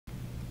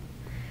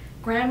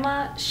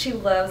Grandma, she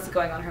loves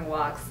going on her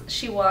walks.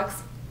 She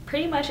walks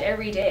pretty much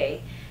every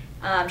day.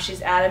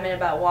 She's adamant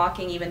about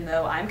walking even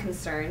though I'm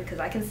concerned because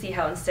I can see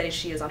how unsteady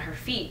she is on her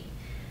feet.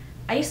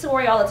 I used to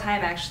worry all the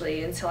time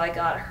actually until I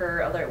got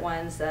her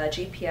Alert1's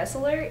GPS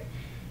alert,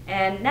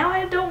 and now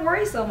I don't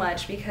worry so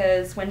much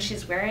because when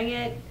she's wearing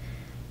it,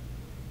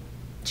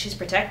 she's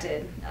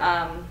protected.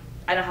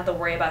 I don't have to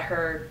worry about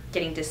her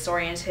getting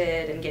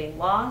disoriented and getting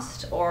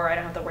lost, or I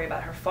don't have to worry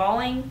about her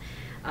falling.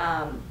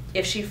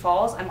 If she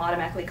falls, I'm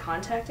automatically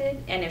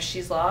contacted, and if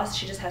she's lost,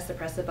 she just has to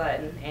press a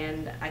button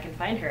and I can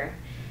find her.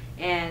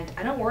 And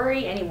I don't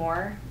worry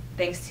anymore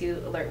thanks to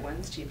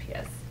Alert1's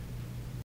GPS.